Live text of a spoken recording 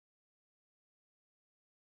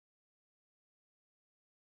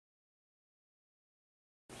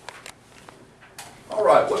All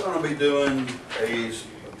right, we're going to be doing a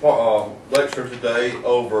lecture today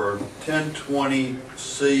over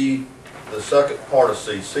 1020C, the second part of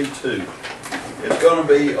C, C2. It's going to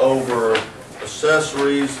be over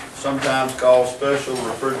accessories, sometimes called special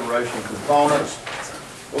refrigeration components.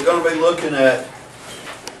 We're going to be looking at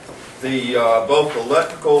the both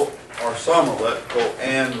electrical or some electrical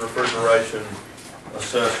and refrigeration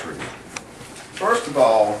accessories. First of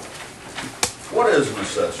all, what is an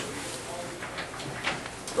accessory?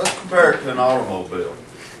 Let's compare it to an automobile.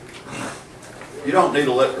 You don't need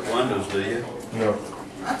electric windows, do you? No.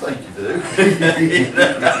 I think you do.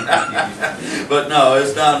 But no,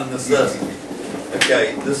 it's not a necessity.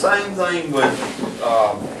 Okay, the same thing with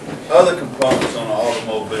other components on an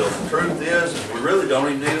automobile. The truth is we really don't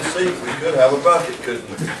even need a seat. We could have a bucket, couldn't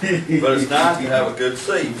we? But it's nice to have a good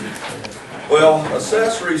seat. Well,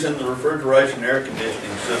 accessories in the refrigeration air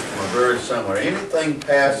conditioning system are very similar. Anything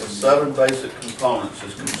past the 7 basic components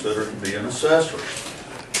is considered to be an accessory.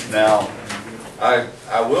 Now, I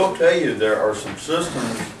will tell you there are some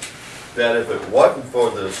systems that if it wasn't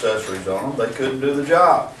for the accessories on them, they couldn't do the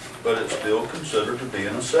job, but it's still considered to be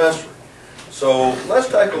an accessory. So let's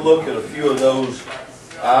take a look at a few of those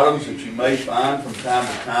items that you may find from time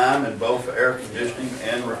to time in both air conditioning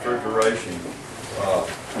and refrigeration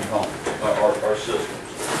components or systems.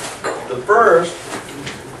 The first,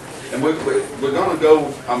 and we're going to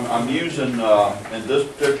go, I'm using, in this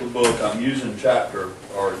particular book, I'm using chapter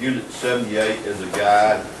or unit 78 as a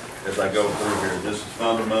guide as I go through here. This is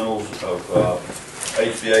fundamentals of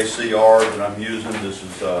HVACR that I'm using. This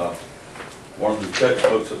is one of the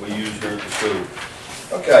textbooks that we use here at the school.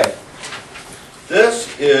 Okay, this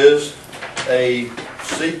is a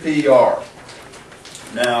CPR.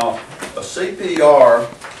 Now, a CPR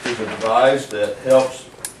is a device that helps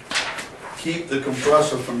keep the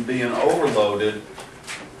compressor from being overloaded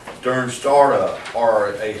during startup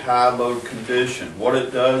or a high load condition. What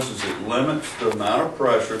it does is it limits the amount of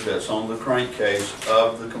pressure that's on the crankcase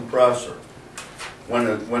of the compressor.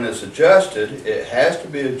 When it's adjusted, it has to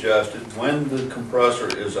be adjusted when the compressor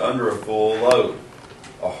is under a full load,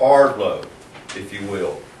 a hard load, if you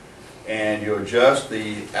will. And you adjust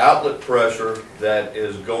the outlet pressure that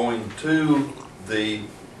is going to the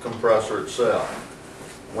compressor itself.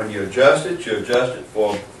 When you adjust it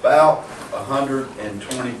for about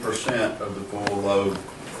 120% of the full load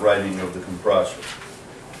rating of the compressor.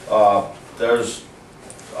 There's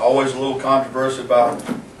always a little controversy about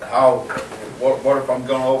what if I'm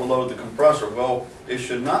going to overload the compressor? Well, it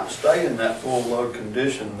should not stay in that full load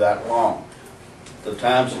condition that long. The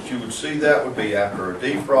times that you would see that would be after a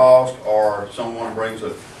defrost or someone brings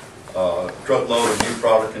a truckload of new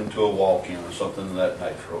product into a walk-in or something of that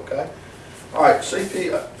nature, okay? All right,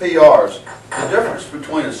 CPRs. The difference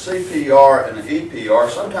between a CPR and an EPR,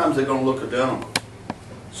 sometimes they're going to look identical.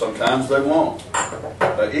 Sometimes they won't.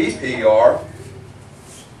 An EPR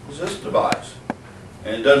is this device.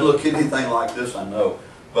 And it doesn't look anything like this, I know.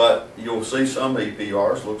 But you'll see some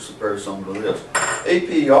EPRs looks very similar to this.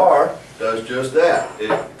 EPR does just that.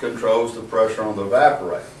 It controls the pressure on the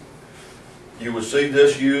evaporator. You will see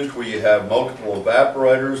this used where you have multiple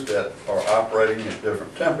evaporators that are operating at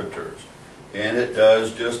different temperatures. And it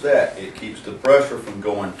does just that. It keeps the pressure from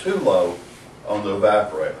going too low on the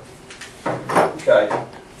evaporator. Okay,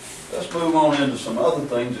 let's move on into some other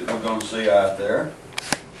things that we're going to see out there.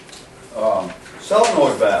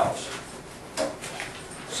 Solenoid valves.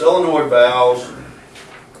 Solenoid valves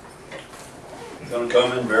are going to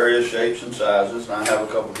come in various shapes and sizes. And I have a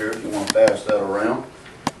couple here if you want to pass that around.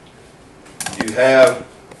 You have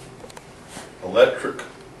electric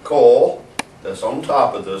coil that's on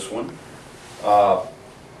top of this one.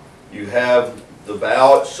 You have the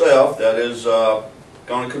valve itself that is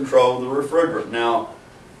going to control the refrigerant. Now,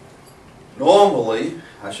 normally,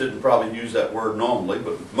 I shouldn't probably use that word normally,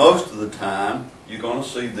 but most of the time you're going to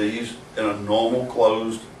see these in a normal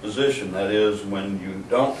closed position. That is, when you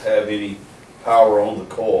don't have any power on the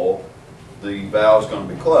coil, the valve is going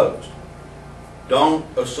to be closed. Don't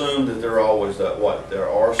assume that they're always that way. There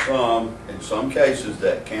are some, in some cases,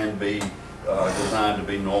 that can be designed to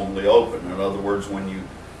be normally open. In other words, when you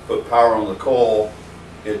put power on the coil,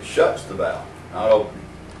 it shuts the valve, not opening.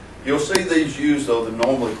 You'll see these used, though, the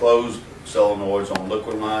normally closed solenoids on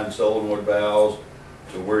liquid line solenoid valves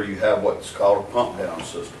to where you have what's called a pump down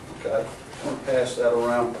system. Okay, I'm going to pass that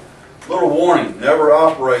around. Little warning: never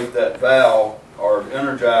operate that valve or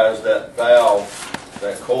energize that valve,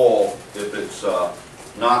 that coil, if it's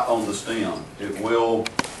not on the stem. It will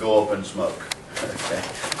go up in smoke. Okay,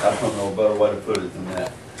 I don't know a better way to put it than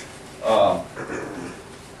that.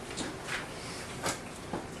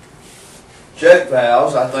 Check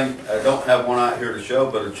valves, I think, I don't have one out here to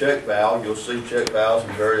show, but a check valve, you'll see check valves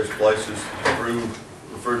in various places through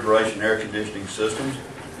refrigeration air conditioning systems.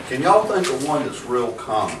 Can y'all think of one that's real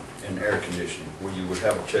common in air conditioning where you would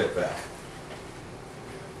have a check valve?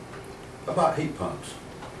 How about heat pumps?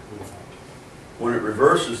 When it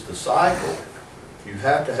reverses the cycle, you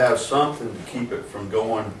have to have something to keep it from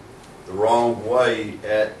going the wrong way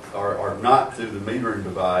or not through the metering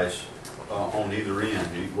device on either end,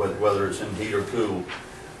 whether it's in heat or cool.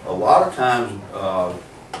 A lot of times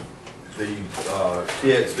the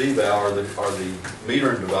TXV valve or the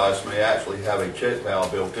metering device may actually have a check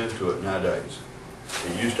valve built into it nowadays.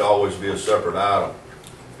 It used to always be a separate item,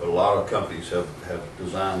 but a lot of companies have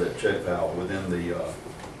designed that check valve within the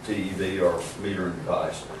TEV or metering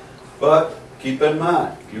device. But keep in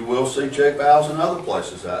mind, you will see check valves in other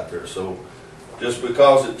places out there. So just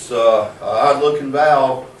because it's an odd-looking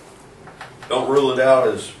valve, don't rule it out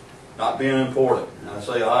as not being important. And I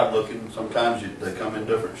say odd-looking. Sometimes they come in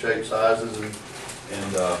different shape sizes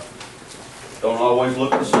and don't always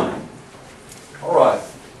look the same. All right.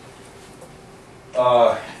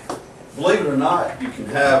 Believe it or not, you can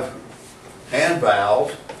have hand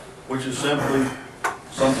valves, which is simply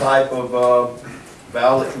some type of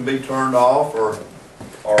valve that can be turned off or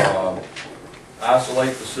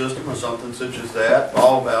isolate the system or something such as that.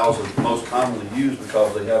 Ball valves are most commonly used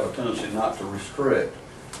because they have a tendency not to restrict.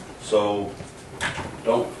 So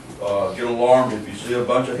don't get alarmed if you see a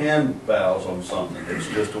bunch of hand valves on something. It's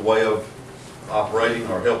just a way of operating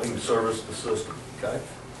or helping service the system. Okay?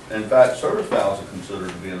 In fact, service valves are considered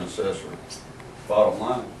to be an accessory. Bottom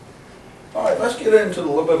line. All right, let's get into a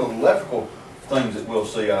little bit of electrical things that we'll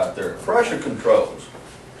see out there. Pressure controls.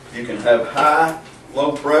 You can have high,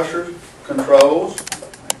 low pressure controls,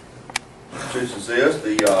 such as this.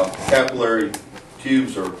 The capillary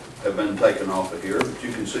tubes have been taken off of here, but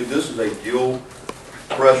you can see this is a dual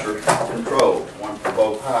pressure control, one for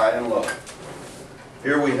both high and low.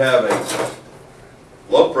 Here we have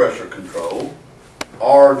a low pressure control,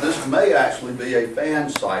 or this may actually be a fan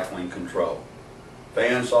cycling control.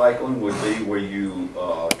 Fan cycling would be where you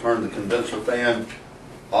turn the condenser fan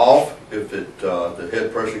off if the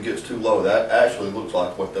head pressure gets too low. That actually looks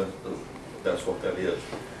like that's what that is.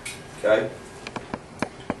 Okay.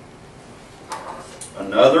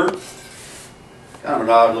 Another kind of an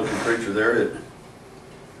odd-looking creature there.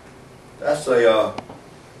 That's a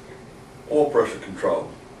oil pressure control.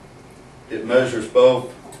 It measures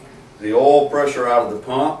both the oil pressure out of the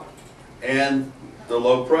pump and the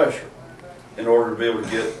low pressure in order to be able to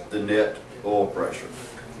get the net oil pressure.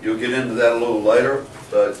 You'll get into that a little later,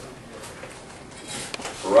 but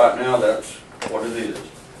for right now, that's what it is.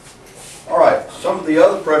 All right, some of the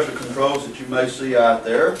other pressure controls that you may see out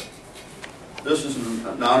there, this is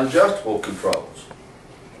non-adjustable controls.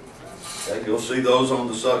 Okay, you'll see those on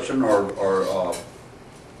the suction or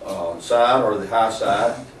side or the high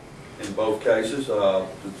side in both cases,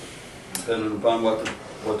 depending upon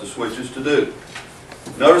what the switch is to do.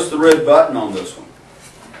 Notice the red button on this one.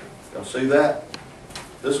 Y'all see that?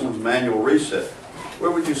 This one's manual reset.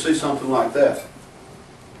 Where would you see something like that?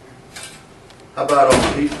 How about on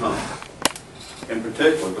the heat pump? In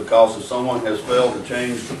particular, because if someone has failed to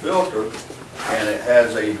change the filter and it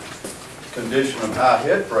has a condition of high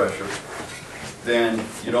head pressure, then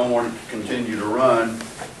you don't want it to continue to run.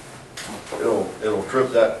 It'll trip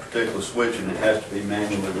that particular switch and it has to be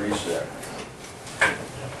manually reset.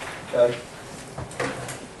 Okay?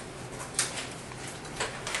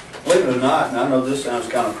 Believe it or not, and I know this sounds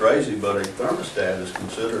kind of crazy, but a thermostat is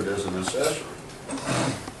considered as an accessory.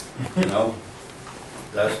 You know,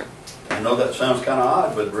 I know that sounds kind of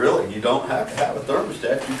odd, but really, you don't have to have a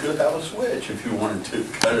thermostat. You could have a switch if you wanted to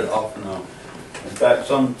cut it off and on. In fact,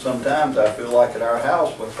 sometimes I feel like at our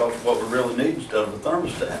house, what we really need instead of a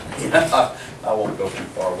thermostat. I won't go too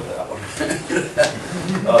far with that one.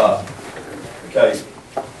 Okay.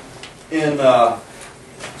 In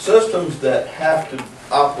systems that have to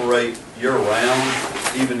operate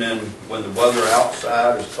year-round, even when the weather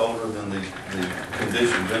outside is colder than the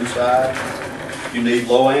conditions inside, you need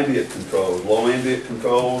low ambient controls. Low ambient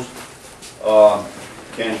controls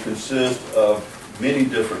can consist of many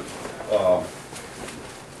different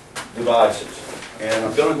devices. And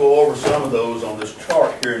I'm going to go over some of those on this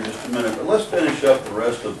chart here in just a minute, but let's finish up the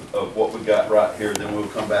rest of what we got right here, then we'll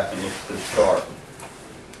come back and look at this chart.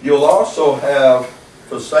 You'll also have,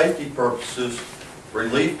 for safety purposes,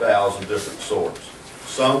 relief valves of different sorts.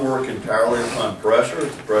 Some work entirely upon pressure.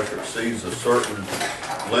 If the pressure exceeds a certain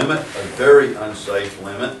limit, a very unsafe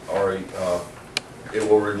limit, or it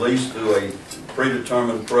will release to a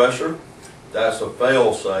predetermined pressure. That's a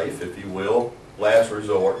fail-safe, if you will, last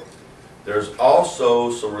resort. There's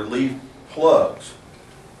also some relief plugs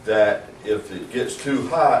that if it gets too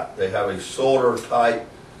hot, they have a solder type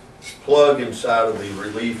plug inside of the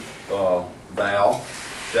relief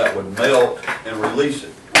valve that would melt and release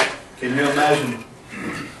it. Can you imagine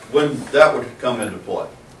when that would come into play?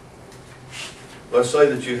 Let's say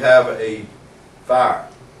that you have a fire,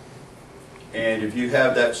 and if you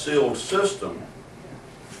have that sealed system,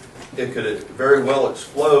 it could very well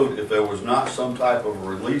explode if there was not some type of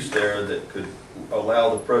release there that could allow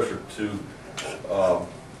the pressure to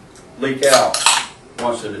leak out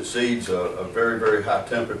once it exceeds a very, very high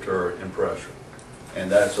temperature and pressure. And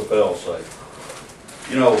that's a fail-safe.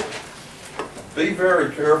 You know, be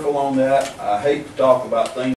very careful on that. I hate to talk about things